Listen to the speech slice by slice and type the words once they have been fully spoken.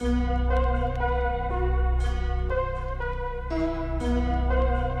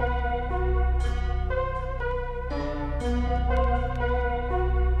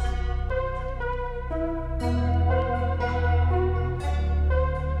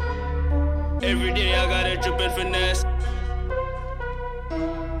Every day I gotta drip and finesse.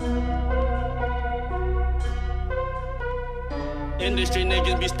 Industry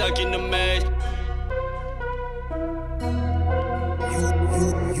niggas be stuck in the maze.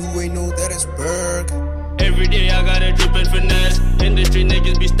 You ain't know that it's BERG. Every day I gotta drip and finesse. Industry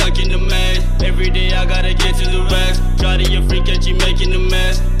niggas be stuck in the maze. Every day I gotta get to the racks. Shawty a freak and she making a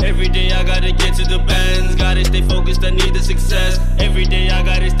mess. Every day I gotta get to the bands. Gotta stay focused, I need the success. Every day I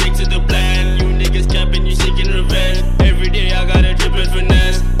gotta stick to the plan. You niggas capping, you seeking revenge. Every day I gotta drip and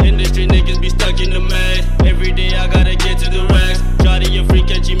finesse. Industry niggas be stuck in the maze. Every day I gotta get to the racks. Shawty a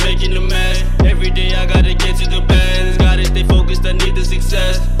freak and she making a mess. Every day I gotta get to the bands. Gotta stay focused, I need the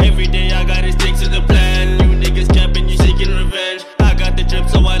success. Every day I gotta stick to the plan. You niggas capping, you seeking revenge. I got the drip,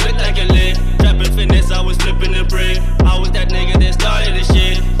 so I look like a lick. Trapping finesse, I was flipping the brick. I was that nigga that started the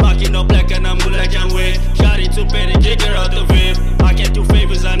shit. Rocking all black and I move like I'm with. Shawty too bad and kick her out the whip. I can't do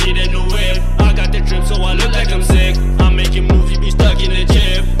favors, I need a new whip. I got the drip, so I look like I'm sick. I'm making moves, you be stuck in the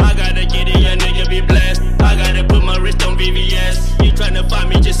chip. I gotta get it, yeah, nigga be blessed. I gotta put my wrist on VVS. You tryna find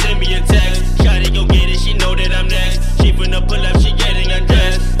me, just send me a text. Shawty go get it, she know that I'm next. She finna pull up, she getting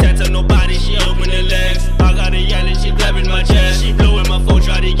undressed. Can't tell nobody, she open the legs. I gotta yell and she grabbing my chest. She blowing my phone,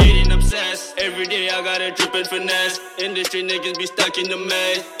 shawty getting obsessed. Every day I gotta drip and finesse. Industry niggas be stuck in the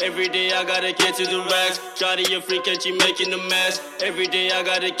maze. Every day I gotta get to the racks. Shawty a freak and she making a mess. Every day I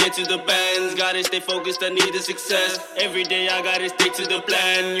gotta get to the bands. Gotta stay focused, I need the success. Every day I gotta stick to the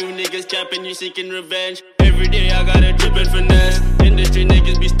plan. You niggas capping, you seeking revenge. Every day I gotta drip and finesse. Industry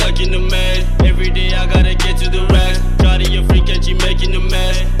niggas be stuck in the maze. Every day I gotta get to the racks. Shawty a freak and she making a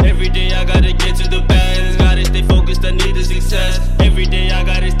mess.